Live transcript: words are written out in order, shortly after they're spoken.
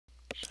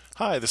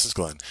Hi, this is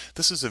Glenn.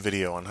 This is a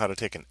video on how to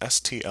take an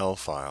STL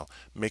file,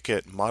 make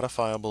it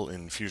modifiable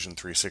in Fusion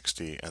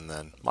 360, and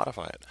then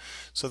modify it.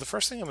 So the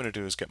first thing I'm going to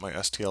do is get my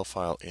STL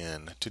file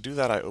in. To do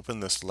that, I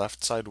open this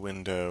left side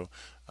window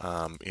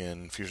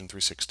in Fusion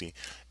 360,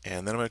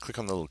 and then I'm going to click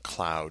on the little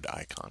cloud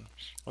icon.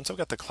 Once I've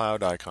got the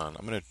cloud icon,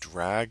 I'm going to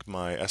drag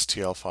my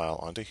STL file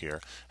onto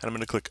here, and I'm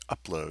going to click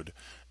Upload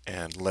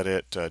and let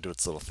it do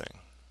its little thing.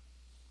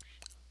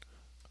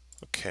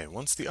 Okay,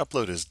 once the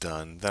upload is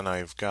done, then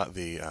I've got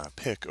the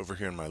pick over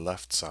here on my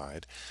left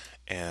side,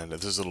 and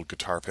this is a little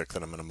guitar pick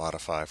that I'm going to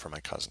modify for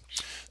my cousin.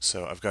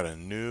 So I've got a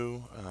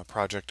new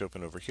project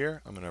open over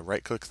here. I'm going to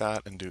right click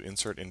that and do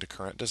Insert into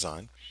Current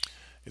Design.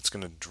 It's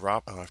going to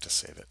drop, I have to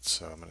save it,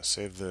 so I'm going to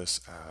save this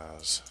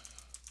as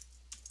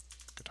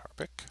guitar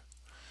pick,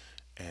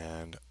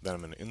 and then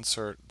I'm going to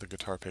insert the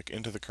guitar pick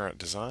into the current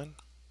design.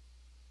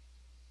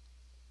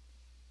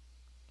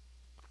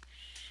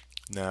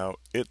 Now,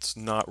 it's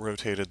not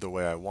rotated the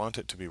way I want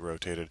it to be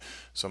rotated,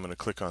 so I'm going to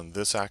click on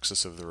this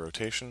axis of the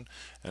rotation,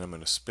 and I'm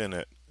going to spin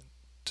it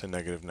to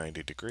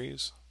 -90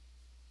 degrees,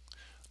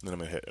 and then I'm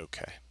going to hit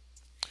OK.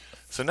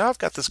 So now I've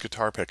got this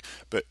guitar pick,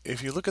 but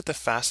if you look at the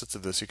facets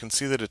of this, you can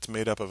see that it's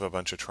made up of a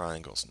bunch of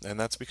triangles, and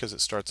that's because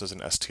it starts as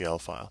an STL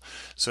file.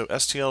 So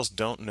STLs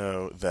don't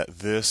know that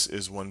this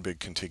is one big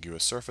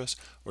contiguous surface,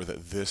 or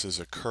that this is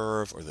a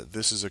curve, or that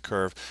this is a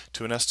curve.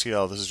 To an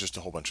STL, this is just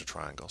a whole bunch of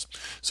triangles.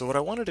 So what I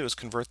want to do is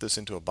convert this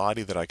into a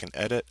body that I can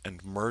edit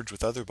and merge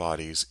with other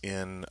bodies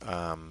in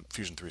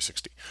Fusion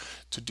 360.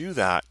 To do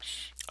that,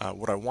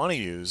 what I want to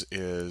use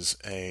is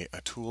a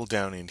tool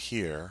down in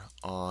here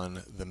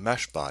on the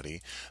mesh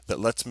body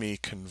that lets me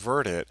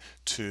convert it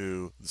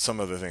to some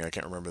other thing I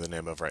can't remember the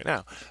name of right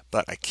now.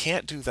 But I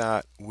can't do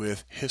that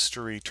with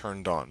history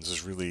turned on. This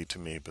is really, to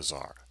me,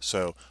 bizarre.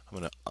 So I'm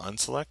going to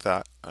unselect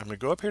that. I'm going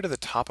to go up here to the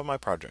top of my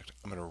project.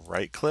 I'm going to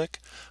right click.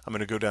 I'm going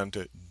to go down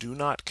to Do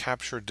Not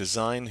Capture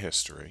Design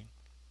History.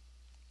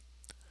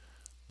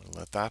 I'm going to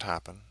let that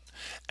happen.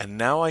 And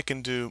now I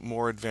can do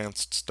more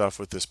advanced stuff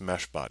with this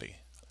mesh body.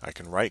 I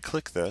can right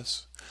click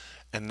this,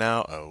 and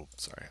now,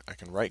 I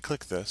can right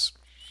click this,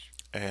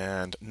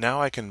 and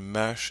now I can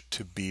mesh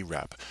to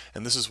BRep,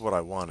 and this is what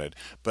I wanted,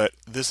 but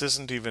this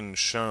isn't even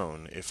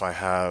shown if I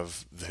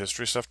have the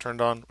history stuff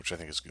turned on, which I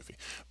think is goofy.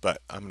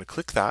 But I'm going to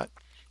click that.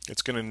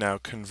 It's going to now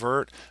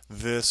convert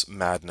this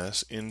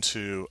madness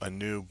into a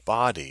new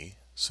body,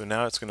 so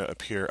now it's going to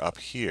appear up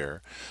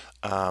here,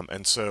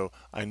 and so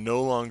I no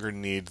longer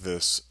need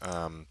this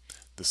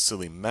this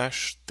silly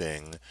mesh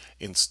thing.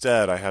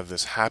 Instead, I have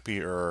this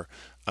happier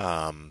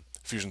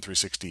Fusion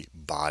 360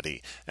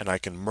 body, and I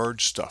can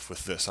merge stuff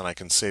with this, and I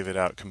can save it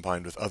out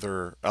combined with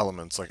other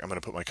elements. Like I'm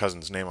going to put my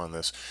cousin's name on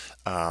this,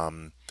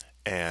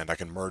 and I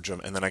can merge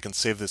them, and then I can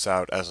save this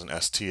out as an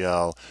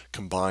STL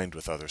combined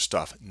with other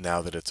stuff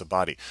now that it's a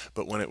body.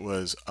 But when it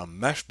was a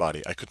mesh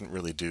body, I couldn't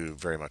really do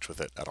very much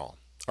with it at all.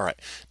 All right,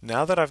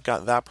 now that I've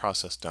got that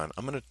process done,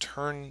 I'm going to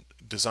turn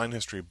design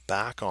history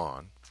back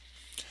on.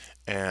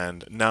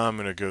 And now I'm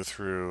going to go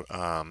through,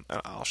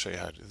 I'll show you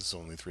how, this is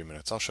only 3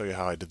 minutes, I'll show you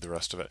how I did the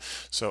rest of it.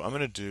 So I'm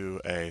going to do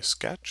a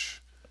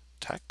sketch,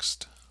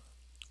 text.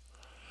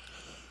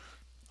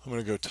 I'm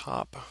going to go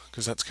top,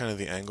 because that's kind of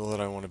the angle that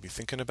I want to be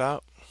thinking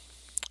about.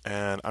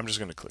 And I'm just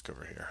going to click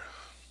over here.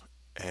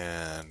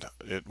 And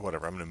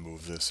whatever, I'm going to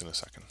move this in a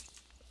second.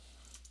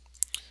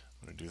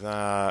 I'm going to do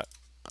that.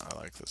 I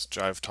like this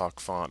Jive Talk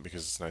font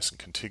because it's nice and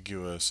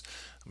contiguous.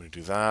 I'm going to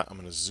do that. I'm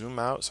going to zoom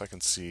out so I can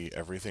see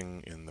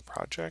everything in the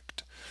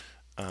project.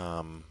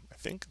 I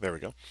think, there we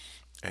go.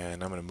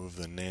 And I'm going to move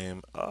the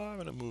name. I'm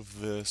going to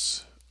move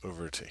this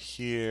over to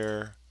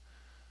here.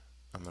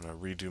 I'm going to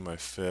redo my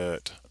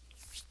fit.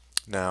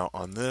 Now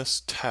on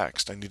this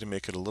text, I need to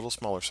make it a little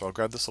smaller, so I'll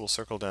grab this little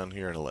circle down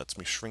here and it lets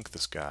me shrink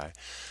this guy.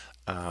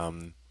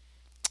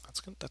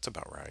 That's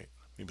about right.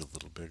 Maybe a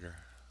little bigger.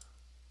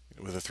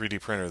 With a 3D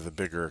printer, the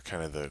bigger,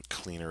 kind of the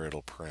cleaner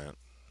it'll print.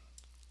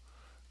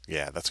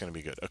 Yeah, that's going to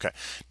be good. Okay,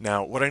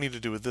 now what I need to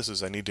do with this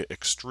is I need to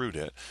extrude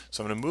it.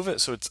 So I'm going to move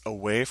it so it's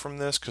away from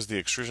this because the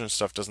extrusion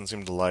stuff doesn't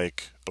seem to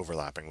like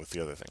overlapping with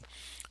the other thing.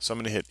 So I'm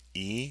going to hit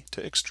E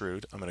to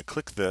extrude. I'm going to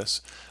click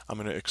this. I'm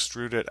going to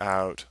extrude it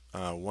out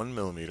 1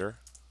 millimeter.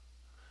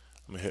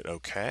 I'm going to hit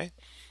OK.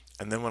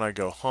 And then when I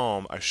go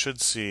home, I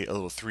should see a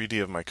little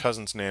 3D of my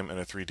cousin's name and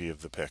a 3D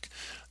of the pick.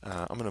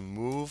 I'm going to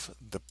move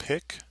the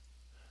pick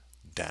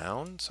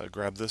down, so I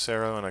grab this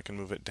arrow and I can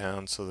move it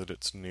down so that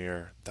it's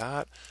near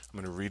that.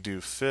 I'm going to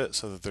redo fit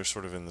so that they're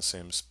sort of in the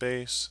same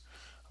space.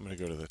 I'm going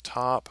to go to the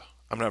top.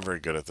 I'm not very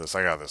good at this.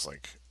 I got this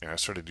I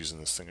started using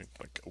this thing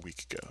like a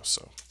week ago,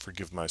 so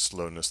forgive my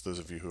slowness, those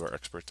of you who are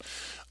experts.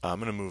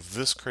 I'm going to move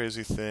this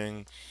crazy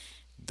thing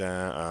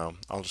down.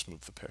 I'll just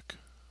move the pick.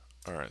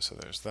 Alright, so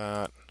there's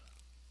that.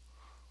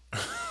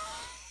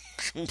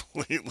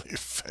 Completely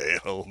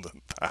failed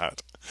at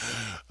that.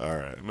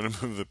 Alright, I'm going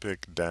to move the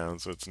pick down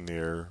so it's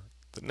near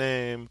the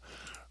name.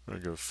 I'm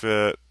going to go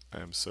fit. I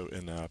am so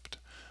inept.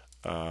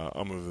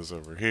 I'll move this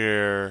over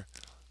here.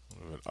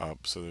 Move it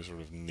up so they're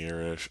sort of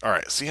nearish. All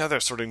right, see how they're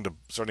starting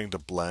to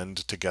blend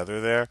together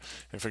there?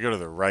 If I go to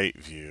the right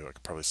view, I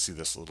can probably see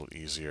this a little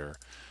easier.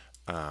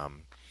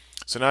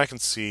 So now I can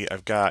see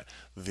I've got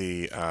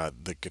the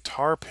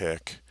guitar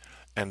pick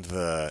and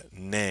the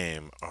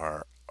name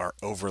are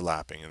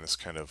overlapping in this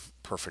kind of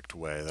perfect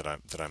way that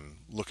I'm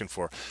looking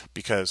for,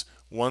 because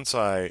once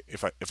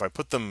if I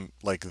put them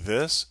like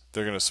this,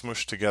 they're going to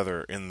smush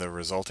together in the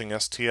resulting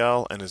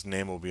STL, and his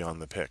name will be on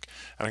the pick.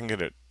 And I can get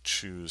to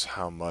choose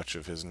how much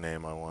of his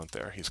name I want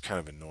there. He's kind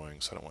of annoying,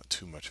 so I don't want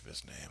too much of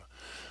his name.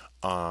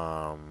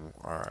 All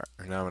right,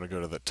 now I'm going to go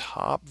to the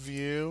top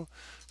view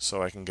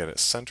so I can get it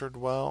centered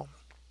well.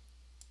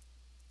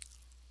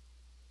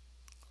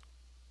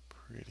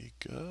 Pretty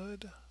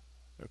good.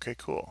 Okay,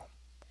 cool.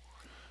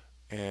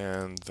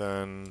 And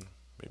then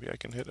maybe I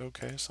can hit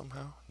OK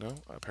somehow. No,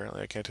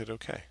 apparently I can't hit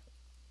OK.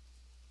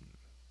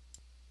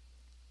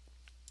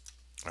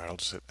 All right, I'll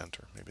just hit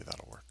Enter. Maybe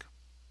that'll work.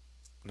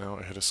 No,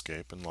 I hit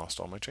Escape and lost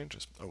all my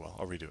changes. Oh well,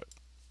 I'll redo it.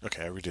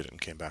 Okay, I redid it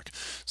and came back.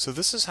 So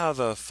this is how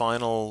the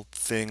final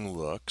thing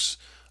looks,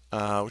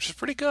 which is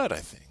pretty good, I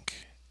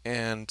think.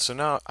 And so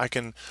now I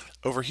can,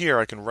 over here,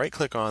 I can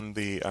right-click on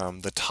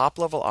the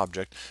top-level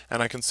object,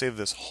 and I can save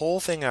this whole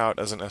thing out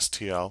as an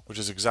STL, which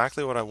is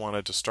exactly what I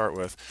wanted to start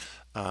with.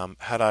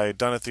 Had I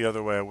done it the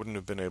other way, I wouldn't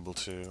have been able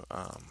to.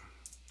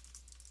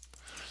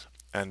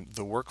 And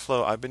the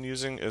workflow I've been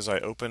using is I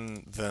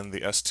open then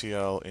the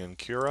STL in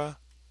Cura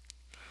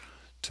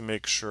to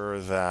make sure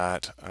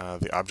that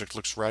the object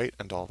looks right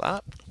and all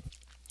that.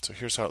 So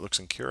here's how it looks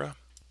in Cura.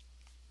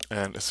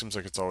 And it seems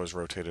like it's always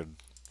rotated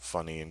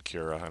funny in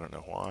Cura. I don't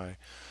know why.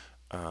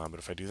 But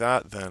if I do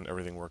that, then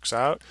everything works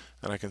out.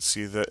 And I can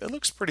see that it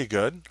looks pretty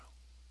good.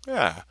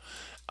 Yeah.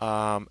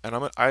 And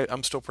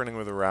I'm still printing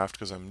with a raft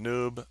because I'm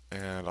noob.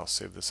 And I'll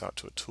save this out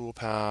to a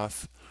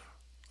toolpath.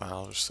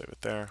 I'll just save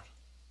it there.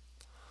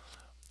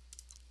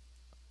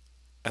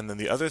 And then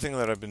the other thing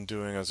that I've been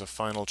doing as a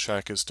final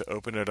check is to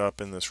open it up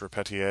in this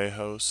Repetier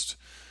host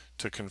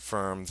to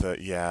confirm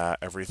that, yeah,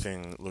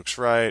 everything looks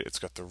right. It's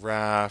got the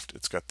raft,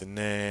 it's got the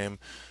name,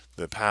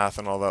 the path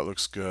and all that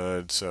looks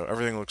good. So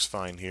everything looks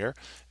fine here.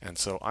 And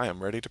so I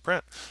am ready to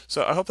print.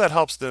 So I hope that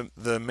helps.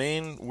 The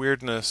main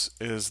weirdness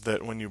is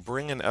that when you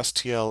bring an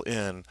STL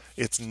in,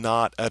 it's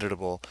not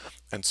editable.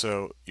 And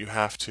so you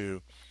have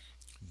to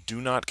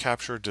do not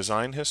capture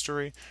design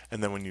history.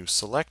 And then when you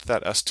select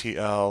that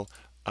STL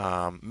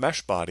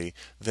mesh body,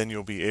 then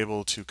you'll be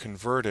able to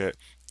convert it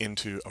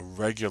into a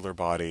regular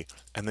body,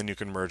 and then you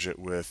can merge it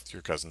with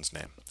your cousin's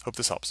name. Hope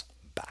this helps.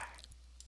 Bye.